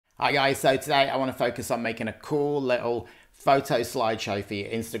Hi guys, so today I want to focus on making a cool little photo slideshow for your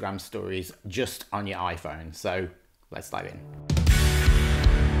Instagram stories just on your iPhone. So let's dive in.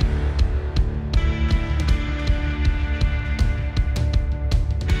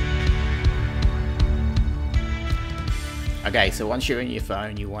 Okay, so once you're in your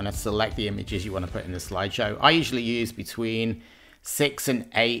phone, you want to select the images you want to put in the slideshow. I usually use between 6 and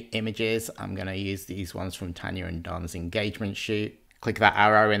 8 images. I'm going to use these ones from Tanya and Don's engagement shoot. Click that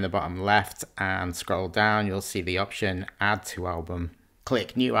arrow in the bottom left and scroll down. You'll see the option Add to Album.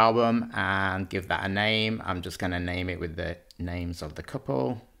 Click New Album and give that a name. I'm just going to name it with the names of the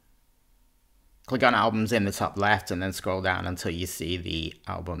couple. Click on Albums in the top left and then scroll down until you see the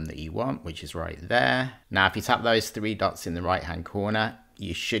album that you want, which is right there. Now, if you tap those 3 dots in the right-hand corner,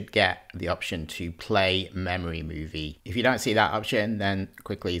 you should get the option to play memory movie. If you don't see that option, then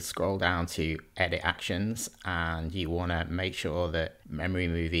quickly scroll down to edit actions and you want to make sure that memory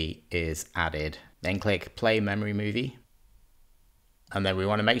movie is added. Then click play memory movie. And then we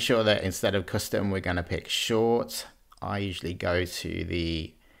want to make sure that instead of custom, we're going to pick short. I usually go to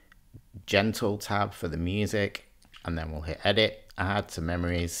the gentle tab for the music and then we'll hit edit, add to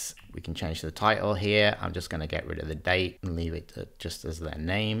memories. We can change the title here. I'm just going to get rid of the date and leave it just as their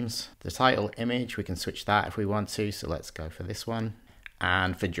names. The title image, we can switch that if we want to. So let's go for this one.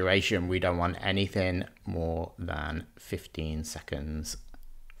 And for duration, we don't want anything more than 15 seconds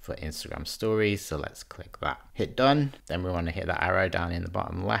for Instagram stories. So let's click that. Hit done. Then we want to hit that arrow down in the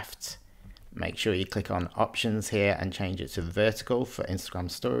bottom left. Make sure you click on options here and change it to vertical for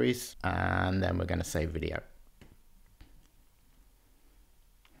Instagram stories. And then we're going to save video.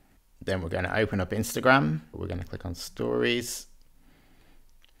 Then we're going to open up Instagram. We're going to click on stories,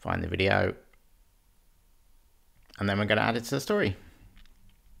 find the video, and then we're going to add it to the story.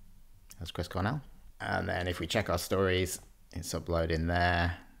 That's Chris Cornell. And then if we check our stories, it's uploading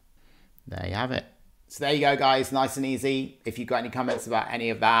there. There you have it. So there you go, guys. Nice and easy. If you've got any comments about any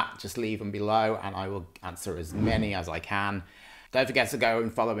of that, just leave them below and I will answer as many as I can. Don't forget to go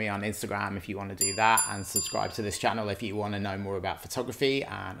and follow me on Instagram if you want to do that, and subscribe to this channel if you want to know more about photography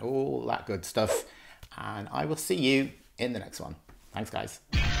and all that good stuff. And I will see you in the next one. Thanks, guys.